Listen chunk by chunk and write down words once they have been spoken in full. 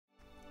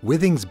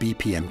Withings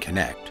BPM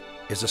Connect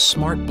is a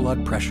smart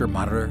blood pressure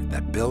monitor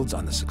that builds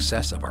on the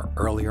success of our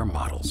earlier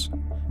models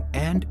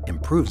and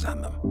improves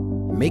on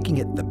them, making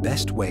it the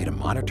best way to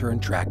monitor and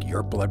track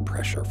your blood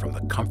pressure from the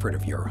comfort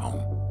of your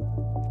home.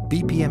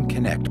 BPM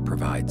Connect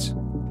provides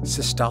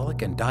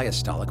systolic and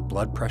diastolic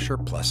blood pressure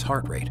plus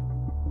heart rate,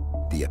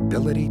 the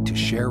ability to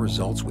share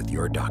results with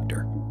your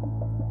doctor,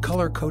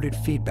 color-coded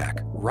feedback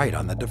right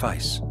on the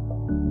device,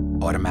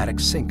 automatic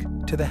sync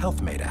to the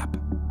HealthMate app.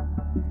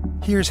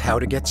 Here's how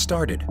to get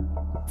started.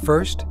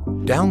 First,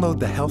 download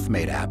the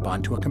HealthMate app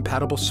onto a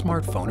compatible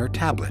smartphone or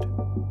tablet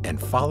and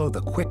follow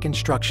the quick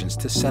instructions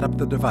to set up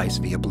the device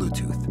via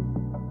Bluetooth.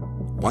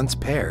 Once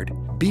paired,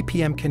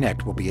 BPM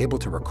Connect will be able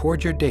to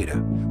record your data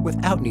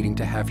without needing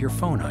to have your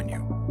phone on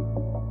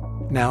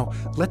you. Now,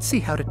 let's see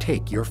how to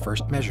take your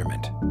first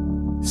measurement.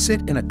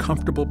 Sit in a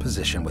comfortable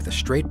position with a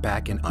straight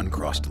back and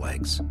uncrossed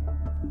legs.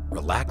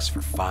 Relax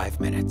for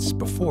 5 minutes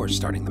before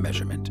starting the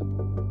measurement.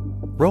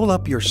 Roll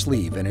up your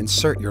sleeve and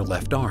insert your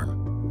left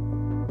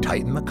arm.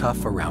 Tighten the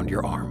cuff around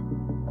your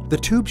arm. The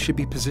tube should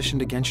be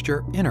positioned against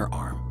your inner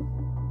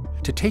arm.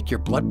 To take your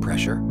blood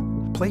pressure,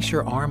 place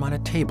your arm on a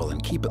table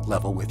and keep it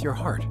level with your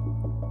heart.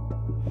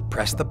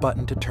 Press the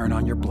button to turn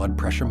on your blood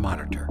pressure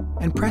monitor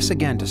and press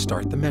again to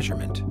start the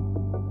measurement.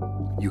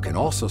 You can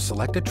also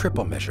select a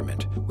triple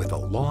measurement with a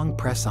long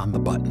press on the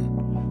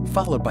button,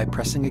 followed by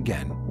pressing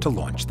again to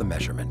launch the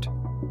measurement.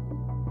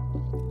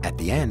 At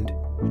the end,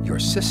 your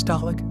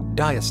systolic,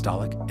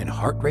 diastolic, and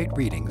heart rate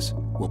readings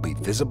will be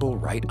visible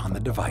right on the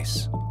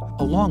device,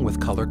 along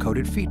with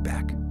color-coded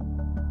feedback.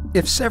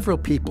 If several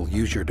people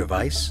use your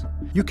device,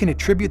 you can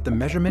attribute the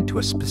measurement to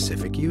a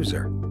specific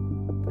user.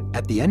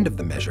 At the end of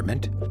the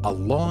measurement, a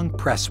long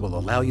press will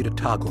allow you to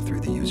toggle through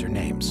the user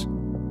names.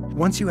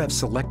 Once you have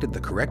selected the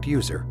correct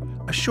user,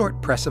 a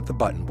short press of the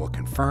button will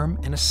confirm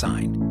and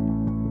assign.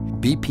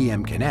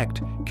 BPM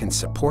Connect can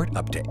support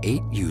up to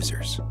 8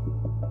 users.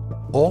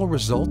 All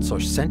results are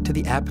sent to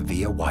the app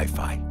via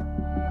Wi-Fi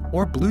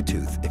or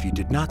Bluetooth if you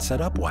did not set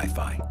up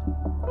Wi-Fi.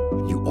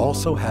 You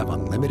also have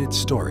unlimited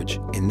storage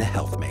in the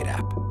HealthMate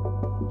app.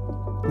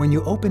 When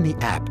you open the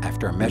app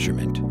after a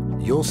measurement,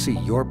 you'll see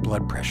your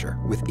blood pressure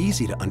with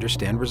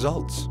easy-to-understand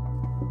results.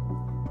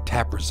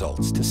 Tap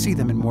results to see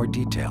them in more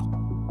detail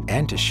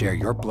and to share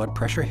your blood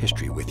pressure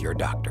history with your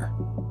doctor.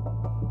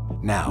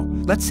 Now,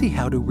 let's see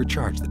how to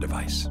recharge the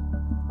device.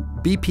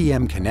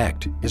 BPM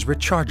Connect is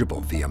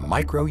rechargeable via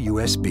micro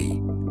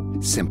USB.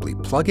 Simply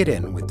plug it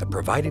in with the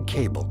provided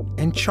cable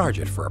and charge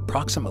it for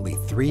approximately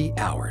 3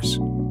 hours.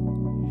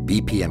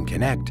 BPM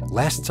Connect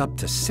lasts up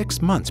to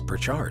 6 months per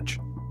charge.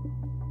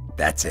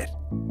 That's it.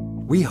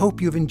 We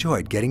hope you've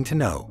enjoyed getting to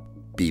know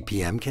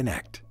BPM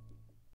Connect.